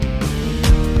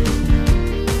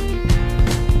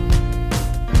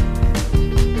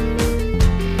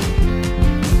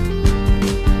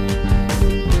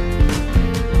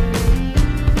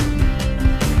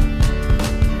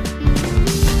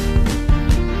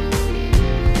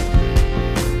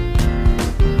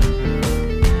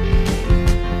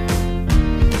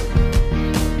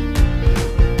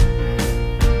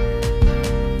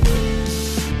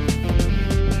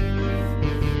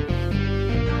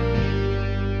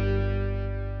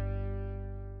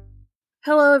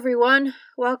Hello everyone,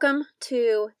 welcome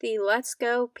to the Let's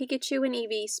Go Pikachu and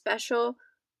Eevee special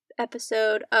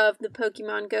episode of the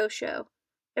Pokemon Go show.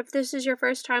 If this is your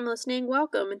first time listening,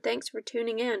 welcome and thanks for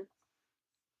tuning in.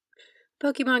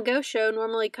 Pokemon Go show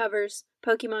normally covers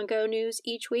Pokemon Go news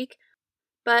each week,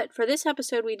 but for this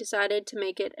episode we decided to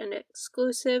make it an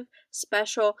exclusive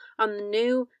special on the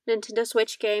new Nintendo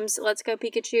Switch games Let's Go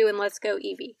Pikachu and Let's Go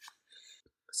Eevee.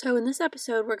 So in this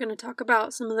episode, we're going to talk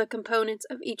about some of the components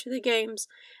of each of the games.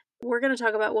 We're going to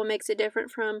talk about what makes it different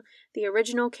from the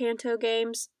original Kanto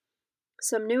games,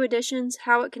 some new additions,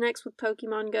 how it connects with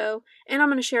Pokemon Go, and I'm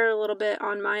going to share a little bit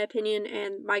on my opinion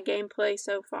and my gameplay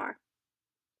so far.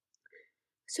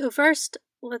 So first,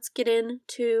 let's get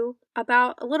into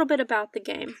a little bit about the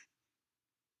game.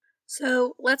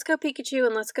 So Let's Go Pikachu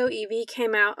and Let's Go Eevee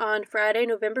came out on Friday,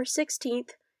 November 16th,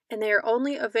 and they are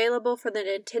only available for the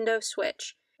Nintendo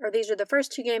Switch. These are the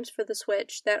first two games for the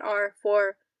Switch that are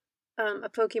for a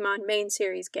Pokemon main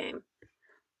series game.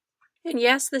 And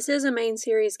yes, this is a main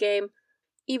series game,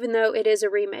 even though it is a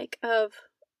remake of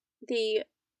the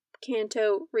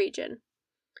Kanto region.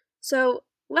 So,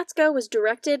 Let's Go was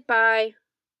directed by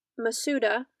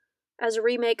Masuda as a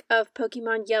remake of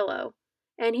Pokemon Yellow,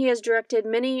 and he has directed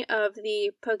many of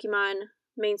the Pokemon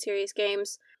main series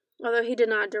games, although he did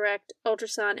not direct Ultra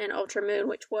Sun and Ultra Moon,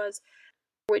 which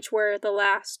were the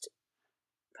last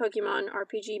Pokemon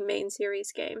RPG main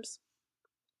series games.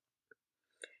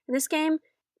 In this game,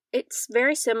 it's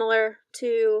very similar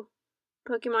to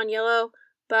Pokemon Yellow,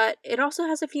 but it also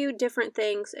has a few different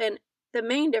things, and the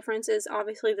main difference is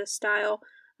obviously the style,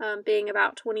 being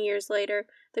about 20 years later.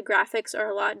 The graphics are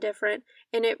a lot different,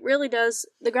 and the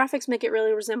graphics make it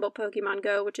really resemble Pokemon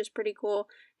Go, which is pretty cool,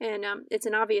 and it's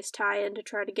an obvious tie-in to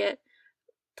try to get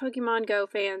Pokemon Go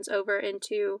fans over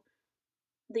into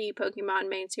the Pokemon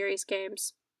main series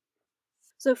games.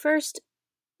 So first,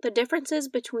 the differences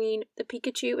between the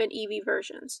Pikachu and Eevee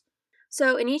versions.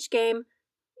 So in each game,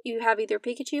 you have either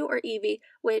Pikachu or Eevee,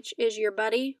 which is your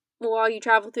buddy while you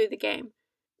travel through the game.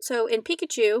 So in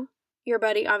Pikachu, your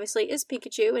buddy obviously is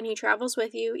Pikachu, and he travels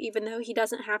with you even though he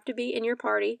doesn't have to be in your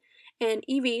party, and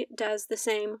Eevee does the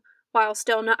same while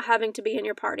still not having to be in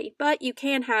your party, but you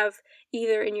can have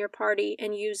either in your party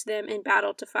and use them in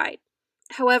battle to fight.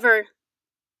 However,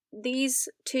 these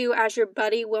two as your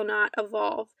buddy will not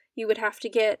evolve. You would have to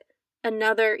get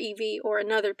another Eevee or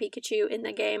another Pikachu in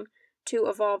the game to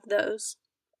evolve those.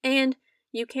 And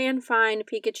you can find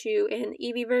Pikachu in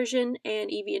Eevee version and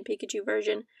Eevee and Pikachu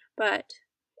version, but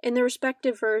in the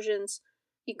respective versions,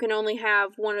 you can only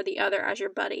have one or the other as your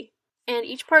buddy. And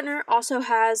each partner also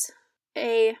has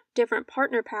a different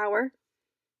partner power,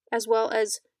 as well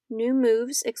as new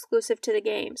moves exclusive to the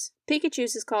games.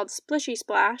 Pikachu's is called Splishy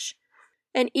Splash,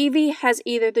 and Eevee has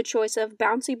either the choice of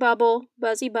Bouncy Bubble,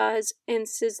 Buzzy Buzz, and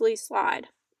Sizzly Slide.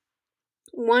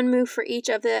 One move for each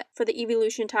for the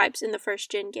evolution types in the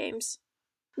first-gen games.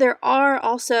 There are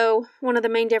also, one of the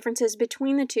main differences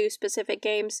between the two specific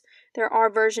games, there are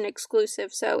version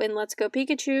exclusive. So in Let's Go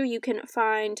Pikachu, you can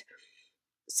find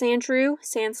Sandshrew,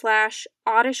 Sandslash,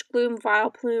 Oddish Gloom,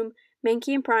 Vileplume,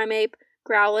 Mankey and Primeape,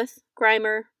 Growlithe,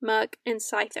 Grimer, Muck, and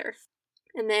Scyther.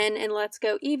 And then in Let's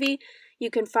Go Eevee, you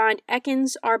can find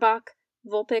Ekans, Arbok,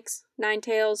 Vulpix,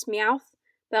 Ninetales, Meowth,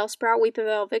 Bellsprout,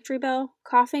 Weepinbell, Victreebel,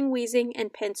 Coughing, Wheezing,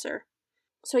 and Pinsir.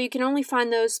 So you can only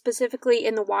find those specifically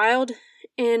in the wild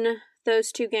in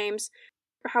those two games.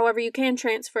 However, you can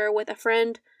transfer with a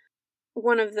friend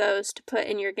one of those to put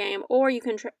in your game, or you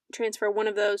can transfer one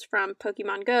of those from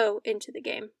Pokemon Go into the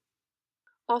game.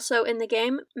 Also in the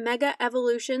game, Mega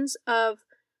Evolutions of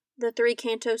the 3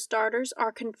 Kanto starters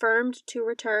are confirmed to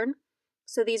return.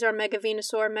 So these are Mega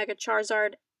Venusaur, Mega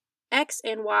Charizard X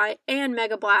and Y, and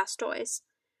Mega Blastoise.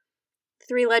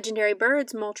 3 legendary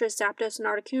birds, Moltres, Zapdos, and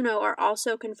Articuno, are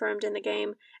also confirmed in the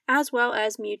game, as well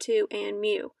as Mewtwo and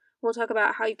Mew. We'll talk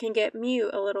about how you can get Mew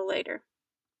a little later.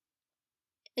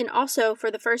 And also, for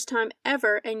the first time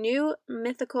ever, a new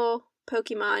mythical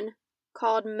Pokemon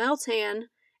called Meltan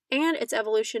and its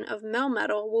evolution of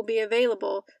Melmetal will be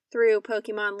available through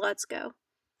Pokemon Let's Go.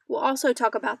 We'll also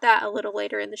talk about that a little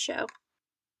later in the show.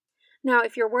 Now,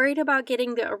 if you're worried about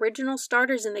getting the original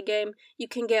starters in the game, you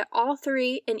can get all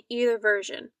 3 in either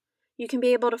version. You can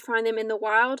be able to find them in the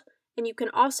wild, and you can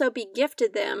also be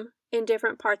gifted them in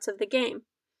different parts of the game.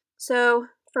 So,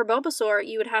 for Bulbasaur,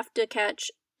 you would have to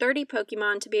catch 30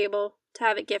 Pokemon to be able to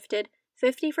have it gifted,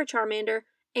 50 for Charmander,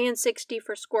 and 60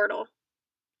 for Squirtle.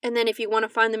 And then if you want to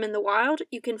find them in the wild,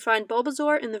 you can find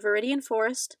Bulbasaur in the Viridian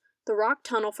Forest, the Rock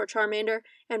Tunnel for Charmander,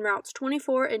 and routes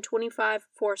 24 and 25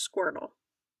 for Squirtle.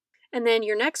 And then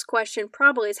your next question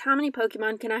probably is, how many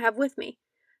Pokemon can I have with me?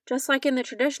 Just like in the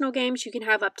traditional games, you can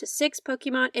have up to 6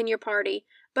 Pokemon in your party,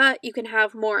 but you can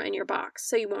have more in your box,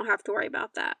 so you won't have to worry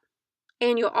about that.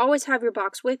 And you'll always have your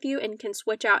box with you and can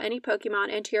switch out any Pokemon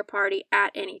into your party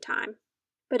at any time.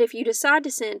 But if you decide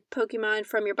to send Pokemon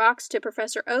from your box to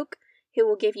Professor Oak, he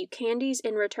will give you candies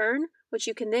in return, which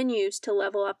you can then use to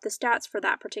level up the stats for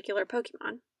that particular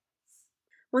Pokemon.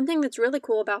 One thing that's really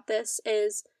cool about this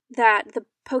is that the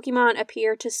Pokemon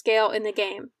appear to scale in the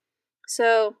game.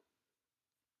 So,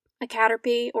 a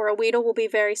Caterpie or a Weedle will be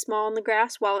very small in the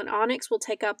grass, while an Onix will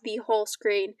take up the whole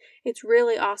screen. It's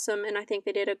really awesome, and I think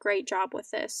they did a great job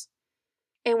with this.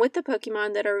 And with the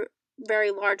Pokemon that are very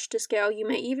large to scale, you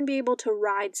may even be able to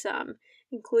ride some,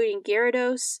 including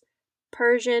Gyarados,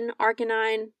 Persian,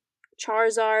 Arcanine,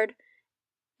 Charizard,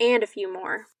 and a few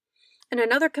more. And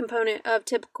another component of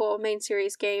typical main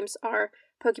series games are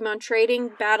Pokemon trading,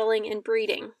 battling, and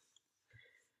breeding.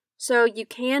 So you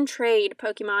can trade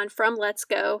Pokemon from Let's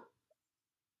Go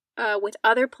with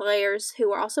other players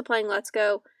who are also playing Let's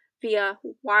Go via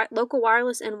local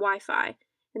wireless and Wi-Fi.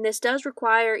 And this does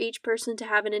require each person to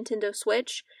have a Nintendo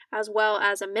Switch, as well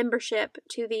as a membership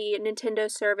to the Nintendo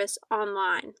service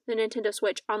online, the Nintendo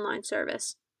Switch online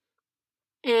service.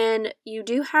 And you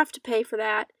do have to pay for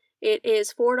that. It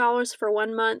is $4 for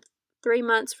 1 month, 3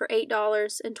 months for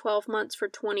 $8, and 12 months for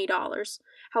 $20.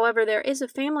 However, there is a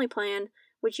family plan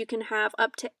which you can have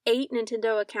up to 8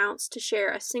 Nintendo accounts to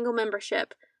share a single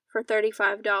membership for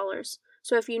 $35.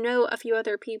 So if you know a few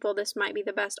other people, this might be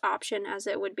the best option, as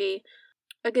it would be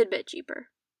a good bit cheaper.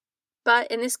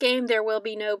 But in this game, there will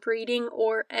be no breeding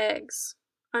or eggs,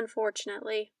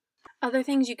 unfortunately. Other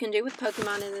things you can do with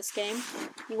Pokemon in this game: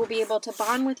 you will be able to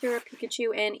bond with your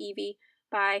Pikachu and Eevee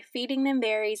by feeding them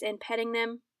berries and petting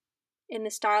them in the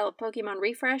style of Pokemon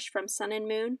Refresh from Sun and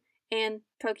Moon and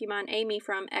Pokemon Amy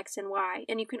from X and Y.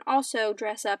 And you can also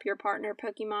dress up your partner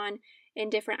Pokemon in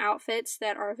different outfits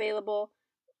that are available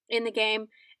in the game,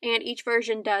 and each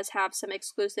version does have some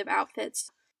exclusive outfits.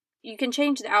 You can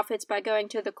change the outfits by going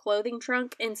to the clothing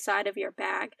trunk inside of your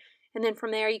bag, and then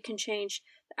from there you can change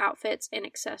the outfits and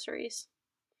accessories.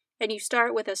 And you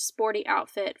start with a sporty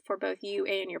outfit for both you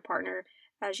and your partner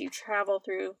as you travel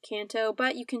through Kanto,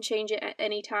 but you can change it at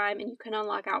any time and you can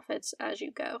unlock outfits as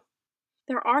you go.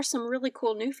 There are some really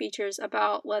cool new features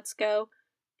about Let's Go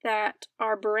that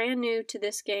are brand new to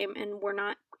this game and were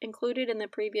not included in the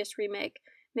previous remake.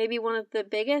 Maybe one of the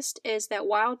biggest is that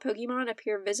wild Pokemon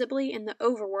appear visibly in the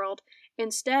overworld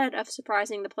instead of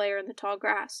surprising the player in the tall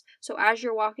grass. So as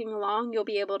you're walking along, you'll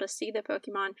be able to see the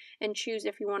Pokemon and choose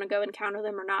if you want to go encounter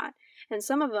them or not. And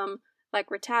some of them, like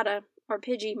Rattata or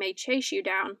Pidgey, may chase you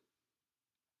down,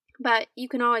 but you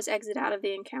can always exit out of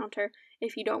the encounter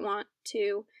if you don't want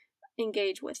to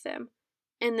engage with them.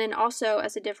 And then also,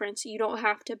 as a difference, you don't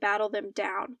have to battle them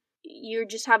down. You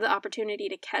just have the opportunity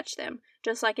to catch them,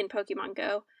 just like in Pokemon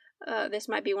Go. This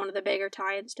might be one of the bigger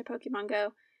tie-ins to Pokemon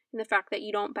Go, and the fact that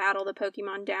you don't battle the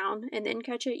Pokemon down and then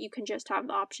catch it, you can just have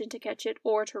the option to catch it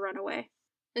or to run away.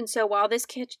 And so while this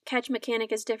catch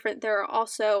mechanic is different, there are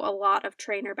also a lot of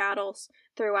trainer battles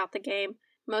throughout the game.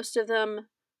 Most of them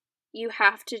you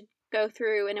have to go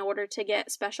through in order to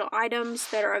get special items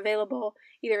that are available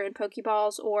either in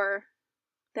Pokeballs or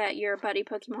that your buddy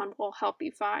Pokemon will help you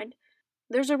find.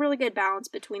 There's a really good balance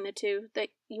between the two that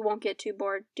you won't get too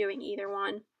bored doing either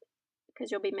one because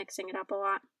you'll be mixing it up a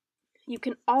lot. You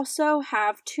can also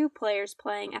have 2 players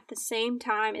playing at the same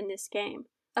time in this game.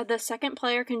 The second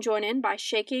player can join in by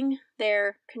shaking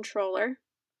their controller.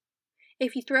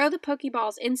 If you throw the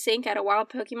Pokeballs in sync at a wild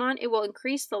Pokemon, it will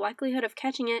increase the likelihood of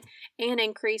catching it and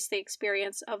increase the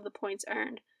experience of the points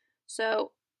earned.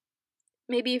 So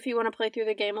maybe if you want to play through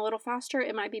the game a little faster,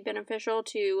 it might be beneficial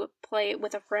to play it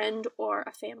with a friend or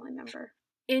a family member.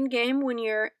 In-game, when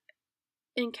you're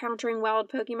encountering wild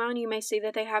Pokemon, you may see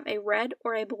that they have a red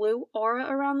or a blue aura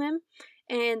around them,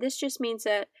 and this just means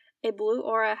that a blue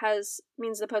aura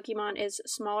means the Pokemon is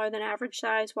smaller than average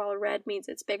size, while a red means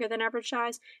it's bigger than average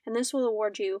size, and this will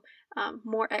award you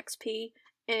more XP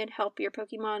and help your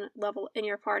Pokemon in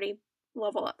your party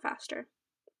level up faster.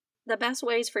 The best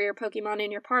ways for your Pokemon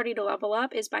in your party to level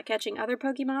up is by catching other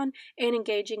Pokemon and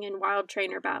engaging in wild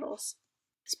trainer battles.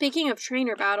 Speaking of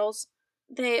trainer battles,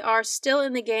 they are still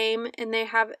in the game, and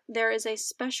there is a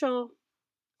special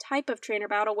type of trainer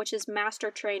battle, which is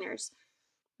Master Trainers.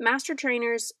 Master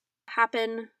Trainers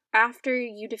happen after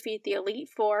you defeat the Elite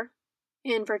Four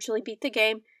and virtually beat the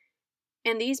game.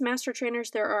 And these Master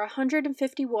Trainers, there are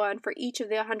 151 for each of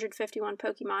the 151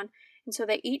 Pokemon, and so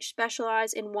they each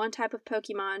specialize in one type of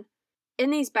Pokemon.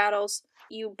 In these battles,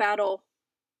 you battle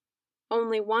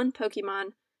only one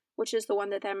Pokemon, which is the one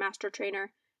that they're Master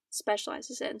Trainer,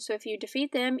 specializes in. So if you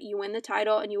defeat them, you win the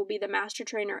title and you will be the master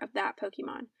trainer of that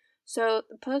Pokemon. So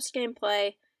the post-game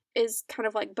play is kind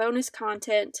of like bonus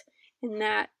content in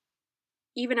that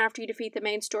even after you defeat the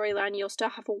main storyline, you'll still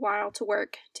have a while to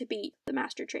work to beat the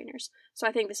master trainers. So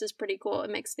I think this is pretty cool.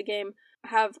 It makes the game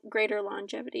have greater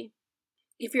longevity.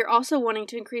 If you're also wanting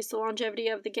to increase the longevity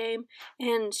of the game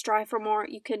and strive for more,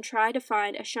 you can try to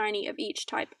find a shiny of each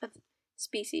type of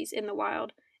species in the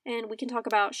wild. And we can talk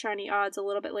about shiny odds a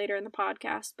little bit later in the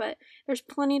podcast, but there's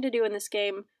plenty to do in this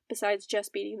game besides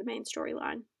just beating the main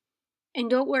storyline. And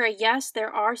don't worry, yes, there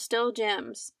are still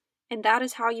gems, and that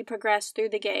is how you progress through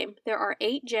the game. There are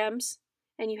 8 gems,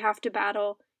 and you have to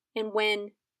battle and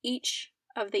win each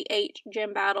of the 8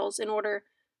 gem battles in order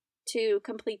to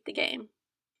complete the game.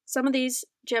 Some of these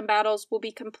gem battles will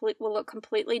look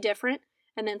completely different,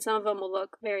 and then some of them will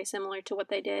look very similar to what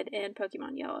they did in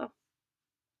Pokemon Yellow.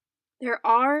 There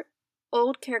are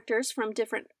old characters from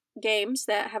different games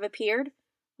that have appeared,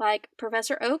 like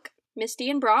Professor Oak, Misty,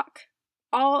 and Brock.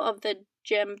 All of the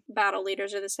gym battle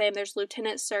leaders are the same. There's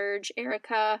Lieutenant Surge,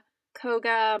 Erica,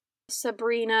 Koga,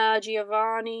 Sabrina,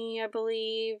 Giovanni, I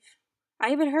believe.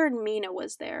 I even heard Mina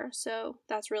was there, so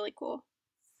that's really cool.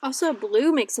 Also,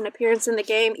 Blue makes an appearance in the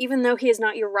game, even though he is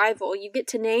not your rival. You get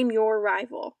to name your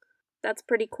rival. That's a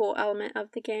pretty cool element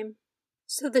of the game.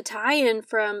 So the tie-in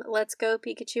from Let's Go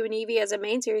Pikachu and Eevee as a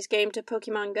main series game to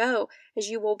Pokemon Go is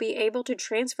you will be able to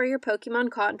transfer your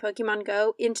Pokemon caught in Pokemon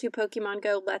Go into Pokemon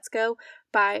Go Let's Go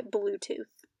by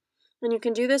Bluetooth. And you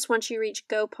can do this once you reach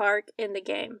Go Park in the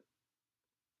game.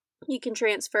 You can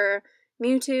transfer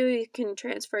Mewtwo, you can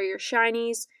transfer your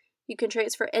shinies, you can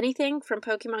transfer anything from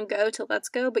Pokemon Go to Let's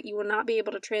Go, but you will not be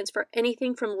able to transfer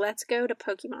anything from Let's Go to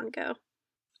Pokemon Go.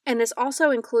 And this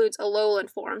also includes Alolan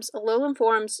forms. Alolan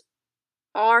forms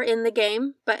are in the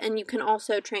game, and you can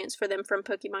also transfer them from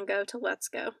Pokemon Go to Let's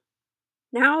Go.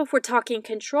 Now, if we're talking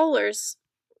controllers,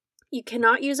 you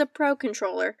cannot use a Pro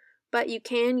controller, but you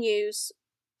can use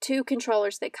 2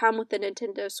 controllers that come with the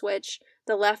Nintendo Switch.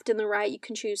 The left and the right, you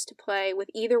can choose to play with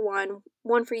either one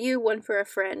for you, one for a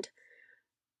friend.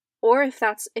 Or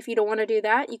if you don't want to do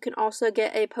that, you can also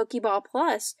get a Pokeball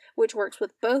Plus, which works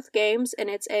with both games, and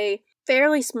it's a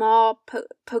fairly small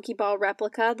Pokeball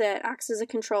replica that acts as a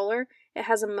controller. It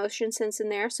has a motion sense in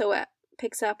there, so it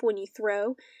picks up when you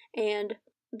throw, and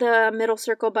the middle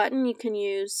circle button you can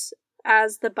use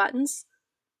as the buttons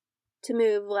to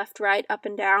move left, right, up,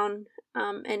 and down,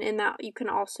 and in that you can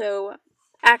also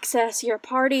access your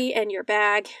party and your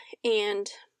bag, and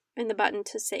the button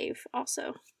to save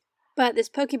also. But this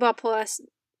Pokeball Plus,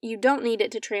 you don't need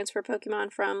it to transfer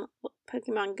Pokemon from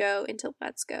Pokemon Go into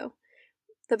Let's Go.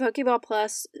 The Pokeball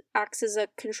Plus acts as a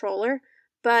controller,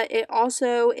 but it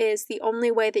also is the only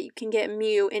way that you can get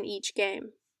Mew in each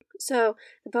game. So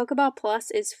the Pokeball Plus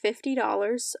is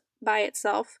 $50 by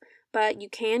itself, but you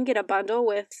can get a bundle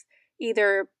with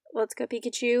either Let's Go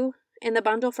Pikachu in the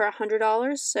bundle for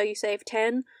 $100, so you save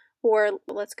 $10, or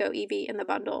Let's Go Eevee in the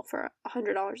bundle for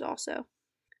 $100 also.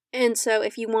 And so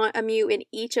if you want a Mew in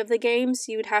each of the games,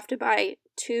 you would have to buy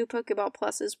 2 Pokeball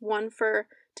Pluses, one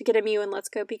to get a Mew in Let's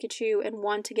Go Pikachu, and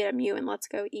one to get a Mew in Let's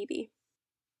Go Eevee.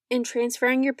 In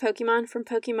transferring your Pokemon from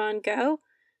Pokemon Go,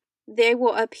 they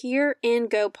will appear in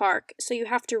Go Park. So you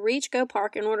have to reach Go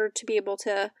Park in order to be able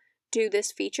to do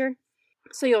this feature.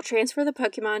 So you'll transfer the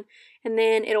Pokemon, and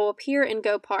then it'll appear in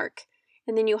Go Park.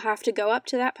 And then you'll have to go up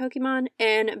to that Pokemon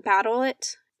and battle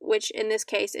it, which in this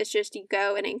case is just you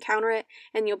go and encounter it,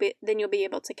 and you'll be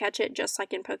able to catch it just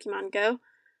like in Pokemon Go.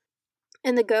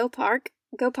 And the Go Park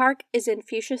is in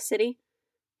Fuchsia City,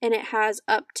 and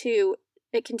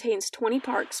it contains 20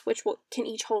 parks, which can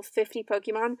each hold 50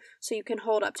 Pokemon, so you can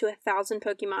hold up to 1,000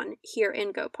 Pokemon here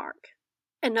in Go Park.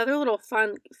 Another little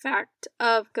fun fact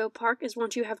of Go Park is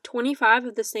once you have 25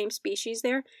 of the same species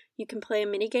there, you can play a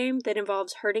minigame that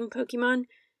involves herding Pokemon,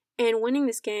 and winning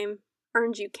this game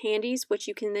earns you candies, which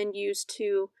you can then use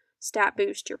to stat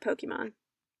boost your Pokemon.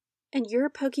 And your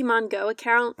Pokemon Go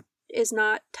account is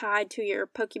not tied to your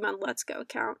Pokemon Let's Go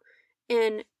account.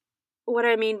 And what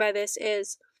I mean by this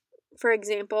is, for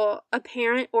example, a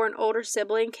parent or an older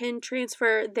sibling can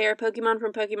transfer their Pokemon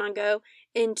from Pokemon Go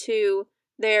into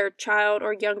their child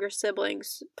or younger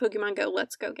sibling's Pokemon Go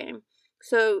Let's Go game.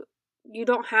 So you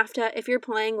don't have to, if you're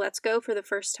playing Let's Go for the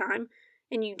first time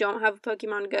and you don't have a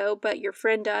Pokemon Go, but your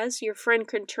friend does, your friend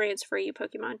can transfer you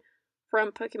Pokemon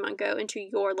from Pokemon Go into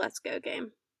your Let's Go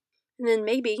game. And then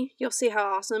maybe you'll see how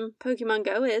awesome Pokemon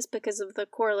Go is because of the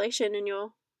correlation, and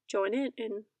you'll join it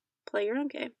and play your own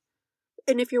game.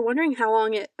 And if you're wondering how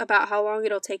long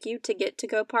it'll take you to get to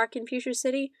Go Park in Fuchsia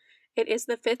City, it is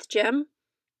the 5th gym,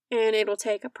 and it'll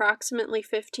take approximately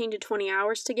 15 to 20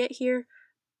 hours to get here.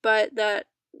 but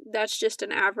that's just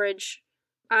an average.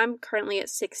 I'm currently at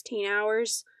 16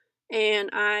 hours, and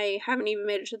I haven't even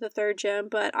made it to the 3rd gym,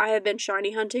 but I have been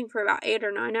shiny hunting for about 8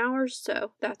 or 9 hours,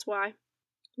 so that's why.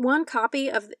 One copy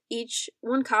of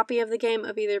the game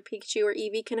of either Pikachu or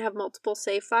Eevee can have multiple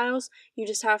save files. You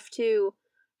just have to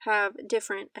have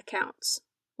different accounts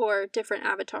or different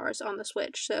avatars on the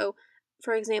Switch. So,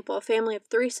 for example, a family of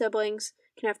 3 siblings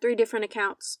can have 3 different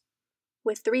accounts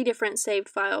with 3 different saved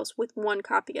files with 1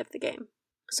 copy of the game.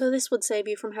 So this would save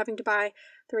you from having to buy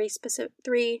 3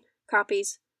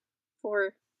 copies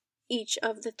for each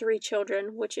of the 3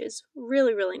 children, which is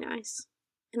really, really nice.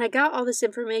 And I got all this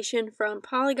information from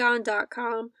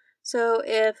Polygon.com, so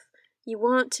if you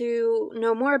want to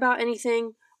know more about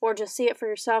anything or just see it for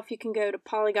yourself, you can go to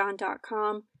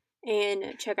Polygon.com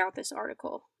and check out this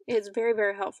article. It's very,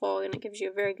 very helpful, and it gives you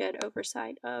a very good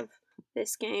oversight of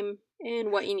this game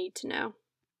and what you need to know.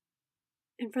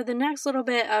 And for the next little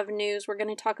bit of news, we're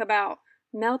going to talk about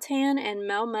Meltan and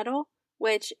Melmetal,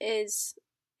 which is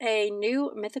a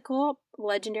new mythical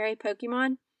legendary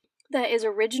Pokemon that is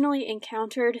originally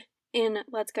encountered in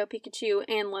Let's Go Pikachu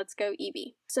and Let's Go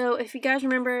Eevee. So if you guys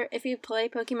remember, if you play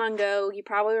Pokemon Go, you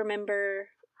probably remember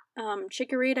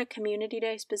Chikorita Community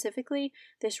Day specifically.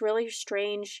 This really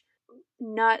strange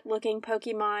nut-looking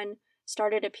Pokemon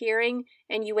started appearing,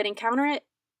 and you would encounter it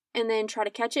and then try to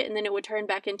catch it, and then it would turn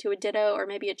back into a Ditto or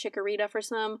maybe a Chikorita for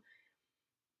some.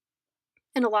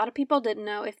 And a lot of people didn't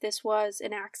know if this was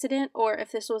an accident or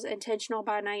if this was intentional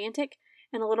by Niantic,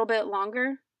 and a little bit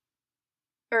longer,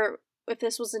 or if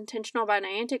this was intentional by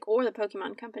Niantic or the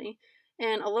Pokemon Company.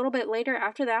 And a little bit later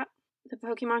after that, the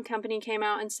Pokemon Company came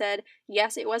out and said,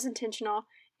 yes, it was intentional,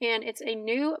 and it's a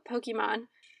new Pokemon.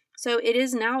 So it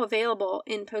is now available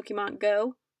in Pokemon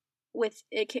Go.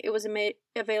 It was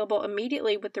available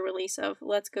immediately with the release of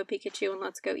Let's Go Pikachu and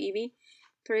Let's Go Eevee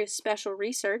through special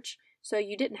research. So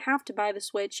you didn't have to buy the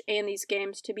Switch and these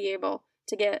games to be able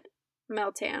to get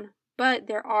Meltan. But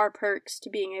there are perks to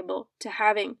being able to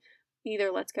having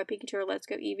either Let's Go Pikachu or Let's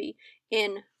Go Eevee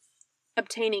in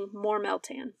obtaining more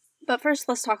Meltan. But first,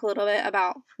 let's talk a little bit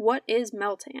about what is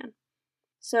Meltan.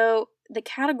 So, the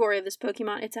category of this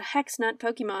Pokemon, it's a Hex Nut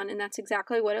Pokemon, and that's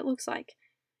exactly what it looks like.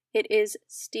 It is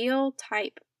Steel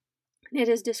type. It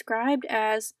is described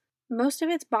as most of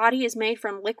its body is made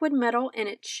from liquid metal, and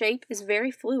its shape is very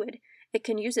fluid. It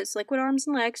can use its liquid arms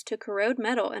and legs to corrode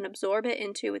metal and absorb it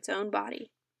into its own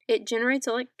body. It generates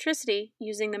electricity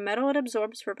using the metal it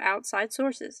absorbs from outside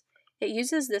sources. It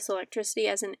uses this electricity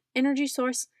as an energy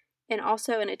source and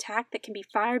also an attack that can be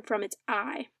fired from its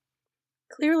eye.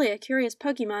 Clearly a curious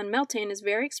Pokemon, Meltan is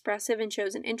very expressive and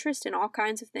shows an interest in all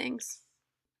kinds of things.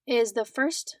 It is the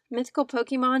first mythical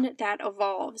Pokemon that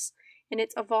evolves, and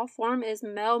its evolved form is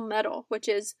Melmetal, which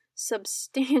is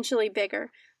substantially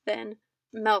bigger than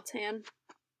Meltan.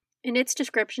 And its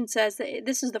description says that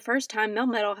this is the first time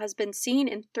Melmetal has been seen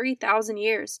in 3,000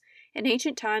 years. In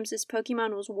ancient times, this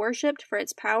Pokemon was worshipped for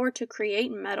its power to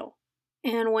create metal.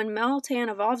 And when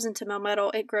Meltan evolves into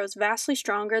Melmetal, it grows vastly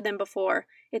stronger than before.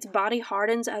 Its body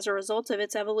hardens as a result of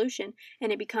its evolution,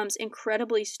 and it becomes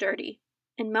incredibly sturdy.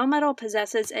 And Melmetal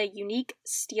possesses a unique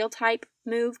Steel-type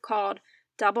move called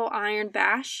Double Iron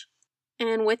Bash.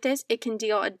 And with this, it can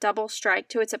deal a double strike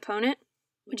to its opponent,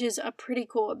 which is a pretty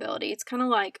cool ability. It's kind of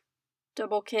like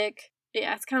Double Kick.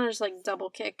 Yeah, it's kind of just like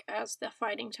Double Kick as the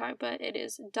fighting type, but it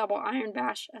is Double Iron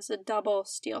Bash as a double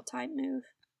Steel type move.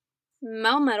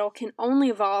 Melmetal can only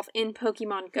evolve in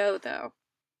Pokemon Go, though.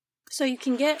 So you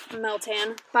can get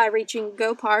Meltan by reaching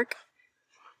Go Park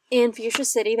in Fuchsia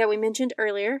City that we mentioned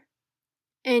earlier.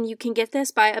 And you can get this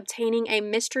by obtaining a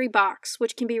mystery box,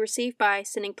 which can be received by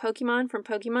sending Pokemon from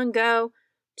Pokemon Go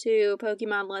to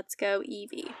Pokemon Let's Go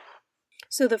Eevee.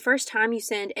 So the first time you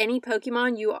send any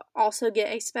Pokemon, you also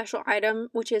get a special item,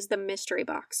 which is the mystery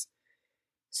box.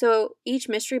 So each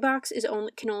mystery box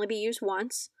can only be used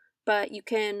once, but you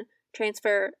can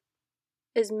transfer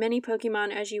as many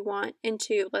Pokemon as you want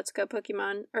into Let's Go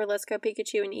Pokemon or Let's Go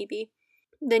Pikachu and Eevee.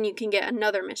 Then you can get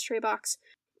another mystery box.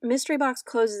 Mystery box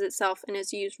closes itself and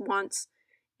is used once,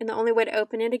 and the only way to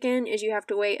open it again is you have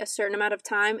to wait a certain amount of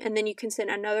time, and then you can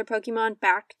send another Pokemon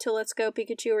back to Let's Go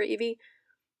Pikachu or Eevee,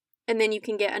 and then you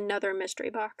can get another mystery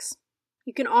box.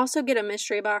 You can also get a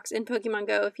mystery box in Pokemon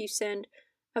Go if you send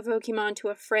a Pokemon to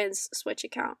a friend's Switch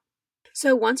account.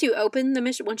 So once you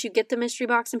get the mystery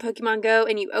box in Pokemon Go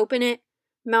and you open it,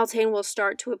 Meltan will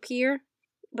start to appear,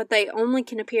 but they only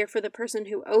can appear for the person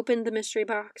who opened the mystery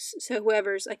box, so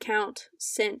whoever's account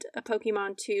sent a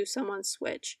Pokemon to someone's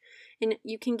Switch. And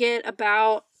you can get a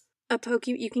Meltan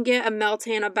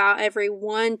about every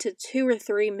 1 to 2 or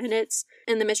 3 minutes,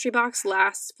 and the mystery box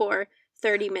lasts for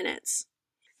 30 minutes.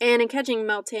 And in catching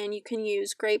Meltan, you can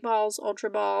use Great Balls,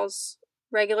 Ultra Balls,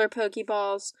 regular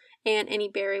Pokeballs, and any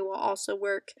berry will also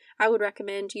work. I would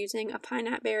recommend using a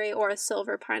Pineapple Berry or a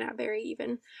Silver Pineapple Berry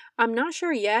even. I'm not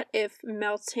sure yet if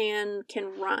Meltan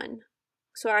can run,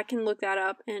 so I can look that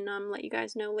up and let you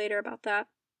guys know later about that.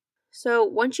 So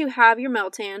once you have your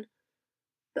Meltan,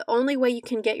 the only way you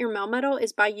can get your Melmetal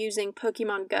is by using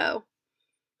Pokemon Go.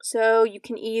 So you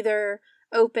can either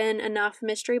open enough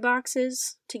mystery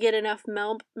boxes to get enough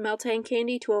Meltan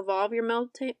candy to evolve your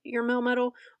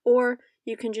Melmetal, or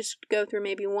you can just go through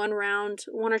maybe one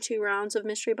or two rounds of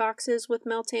mystery boxes with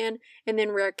Meltan and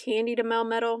then rare candy to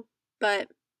Melmetal. But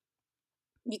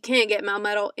you can't get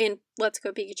Melmetal in Let's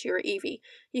Go Pikachu or Eevee.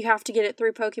 You have to get it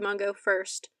through Pokemon Go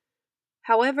first.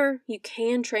 However, you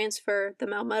can transfer the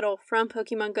Melmetal from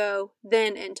Pokemon Go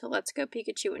then into Let's Go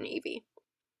Pikachu and Eevee.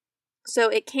 So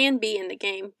it can be in the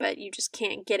game, but you just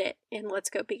can't get it in Let's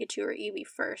Go Pikachu or Eevee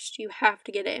first. You have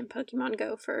to get it in Pokemon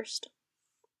Go first.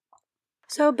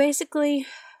 So basically,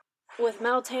 with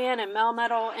Meltan and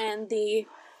Melmetal and the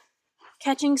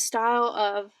catching style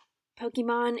of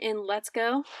Pokemon in Let's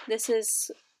Go, this is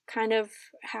kind of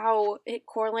how it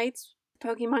correlates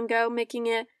with Pokemon Go, making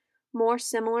it more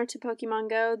similar to Pokemon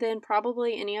Go than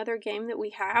probably any other game that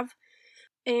we have.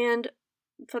 And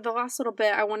for the last little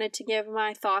bit, I wanted to give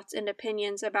my thoughts and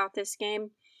opinions about this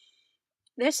game.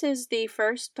 This is the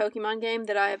first Pokemon game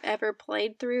that I have ever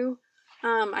played through.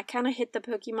 I kind of hit the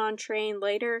Pokemon train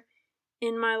later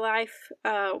in my life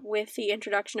with the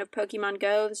introduction of Pokemon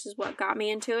Go. This is what got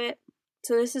me into it.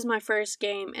 So this is my first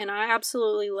game, and I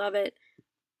absolutely love it.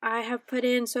 I have put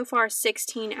in so far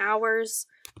 16 hours.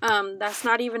 That's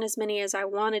not even as many as I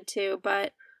wanted to,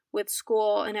 but with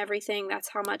school and everything, that's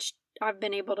how much I've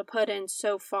been able to put in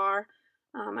so far.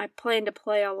 I plan to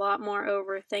play a lot more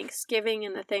over Thanksgiving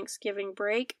and the Thanksgiving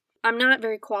break. I'm not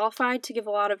very qualified to give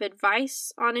a lot of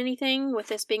advice on anything. With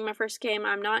this being my first game,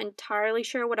 I'm not entirely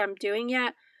sure what I'm doing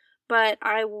yet, but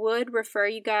I would refer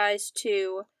you guys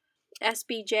to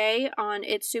SBJ on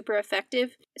It's Super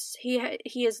Effective. He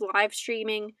is live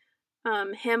streaming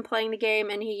him playing the game,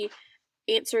 and he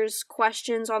answers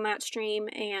questions on that stream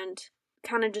and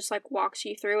kind of just like walks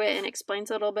you through it and explains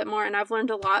it a little bit more. And I've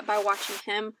learned a lot by watching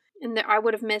him, and that I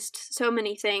would have missed so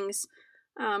many things,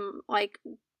 like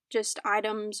just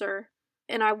items,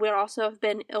 and I would also have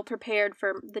been ill prepared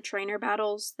for the trainer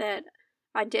battles that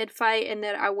I did fight and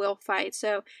that I will fight.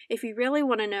 So if you really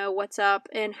want to know what's up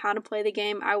and how to play the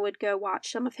game, I would go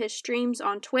watch some of his streams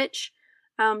on Twitch.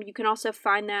 You can also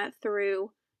find that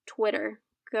through Twitter.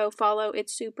 Go follow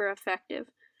It's Super Effective.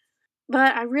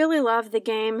 But I really love the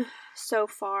game so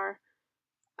far.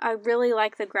 I really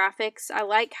like the graphics. I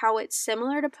like how it's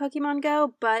similar to Pokemon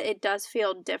Go, but it does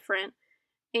feel different.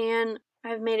 And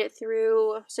I've made it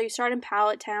through. So you start in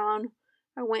Pallet Town.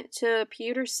 I went to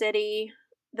Pewter City,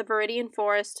 the Viridian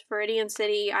Forest, Viridian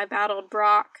City. I battled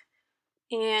Brock.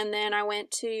 And then I went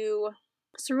to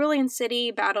Cerulean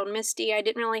City, battled Misty. I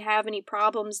didn't really have any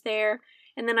problems there.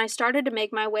 And then I started to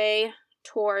make my way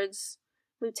towards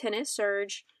Lieutenant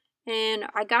Surge. And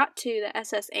I got to the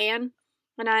SS Anne,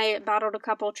 and I battled a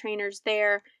couple trainers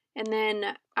there. And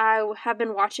then I have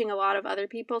been watching a lot of other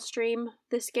people stream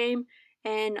this game,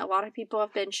 and a lot of people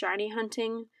have been shiny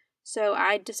hunting. So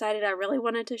I decided I really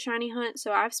wanted to shiny hunt.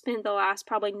 So I've spent the last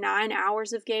probably 9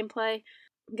 hours of gameplay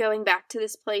going back to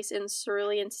this place in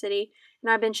Cerulean City,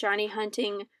 and I've been shiny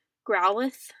hunting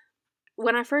Growlithe.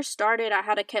 When I first started, I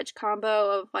had a catch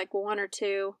combo of like 1 or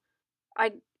 2.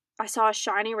 I saw a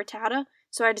shiny Rattata,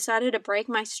 so I decided to break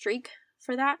my streak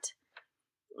for that,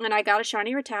 and I got a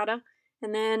shiny Rattata,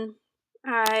 and then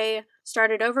I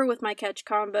started over with my catch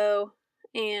combo,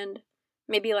 and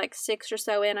maybe like 6 or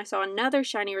so in, I saw another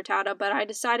shiny Rattata, but I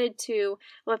decided to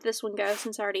let this one go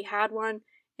since I already had one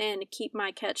and keep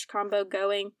my catch combo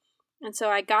going. And so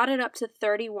I got it up to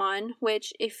 31,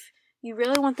 which if you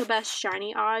really want the best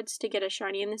shiny odds to get a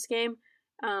shiny in this game,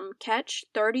 catch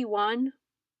 31,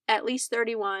 at least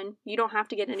 31. You don't have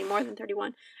to get any more than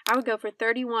 31. I would go for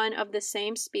 31 of the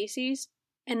same species,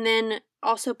 and then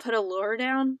also put a lure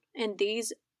down, and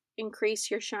these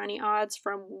increase your shiny odds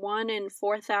from 1 in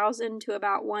 4,000 to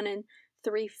about 1 in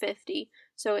 350.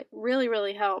 So it really,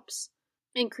 really helps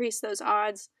increase those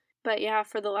odds. But yeah,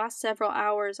 for the last several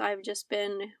hours, I've just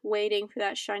been waiting for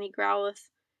that shiny Growlithe.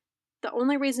 The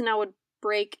only reason I would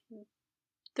break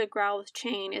the Growlithe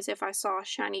chain is if I saw a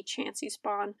shiny Chansey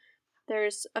spawn.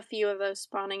 There's a few of those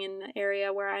spawning in the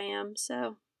area where I am,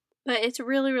 so. But it's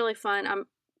really, really fun.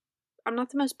 I'm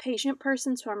not the most patient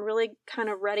person, so I'm really kind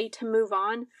of ready to move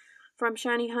on from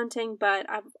shiny hunting, but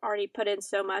I've already put in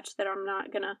so much that I'm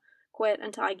not gonna quit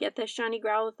until I get this shiny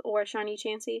Growlithe or shiny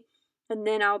Chansey. and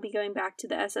then I'll be going back to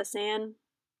the S.S. Anne,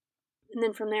 and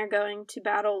then from there going to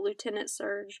battle Lieutenant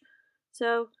Surge.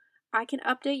 So I can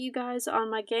update you guys on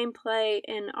my gameplay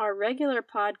in our regular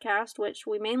podcast, which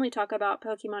we mainly talk about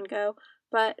Pokemon Go,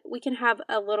 but we can have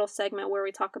a little segment where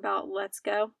we talk about Let's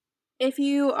Go. If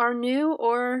you are new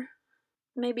or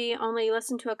maybe only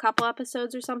listen to a couple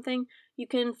episodes or something, you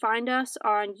can find us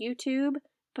on YouTube,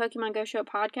 Pokemon Go Show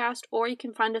Podcast, or you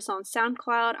can find us on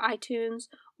SoundCloud, iTunes,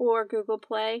 or Google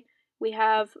Play. We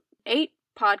have 8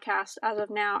 podcasts as of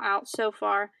now out so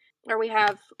far, or we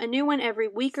have a new one every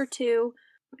week or two,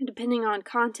 depending on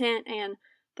content and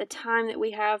the time that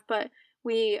we have, but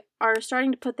we are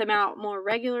starting to put them out more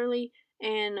regularly,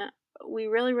 and we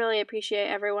really, really appreciate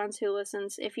everyone who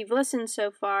listens. If you've listened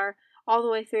so far, all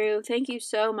the way through, thank you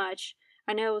so much.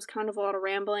 I know it was kind of a lot of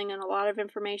rambling and a lot of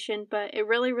information, but it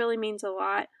really, really means a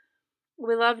lot.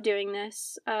 We love doing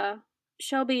this.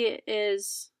 Shelby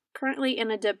is currently in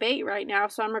a debate right now,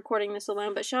 so I'm recording this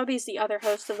alone, but Shelby's the other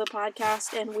host of the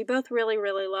podcast, and we both really,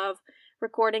 really love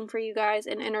recording for you guys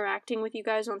and interacting with you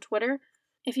guys on Twitter.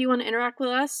 If you want to interact with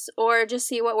us or just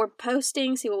see what we're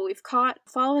posting, see what we've caught,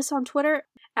 follow us on Twitter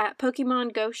at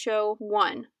Pokemon Go Show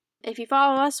 1. If you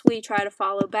follow us, we try to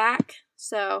follow back,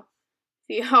 so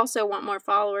if you also want more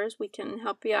followers, we can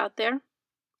help you out there.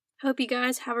 Hope you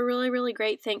guys have a really, really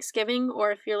great Thanksgiving,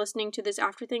 or if you're listening to this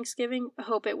after Thanksgiving, I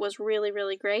hope it was really,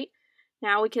 really great.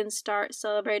 Now we can start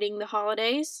celebrating the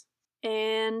holidays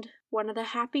and one of the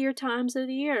happier times of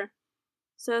the year.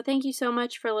 So thank you so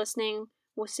much for listening.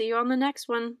 We'll see you on the next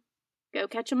one. Go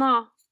catch 'em all.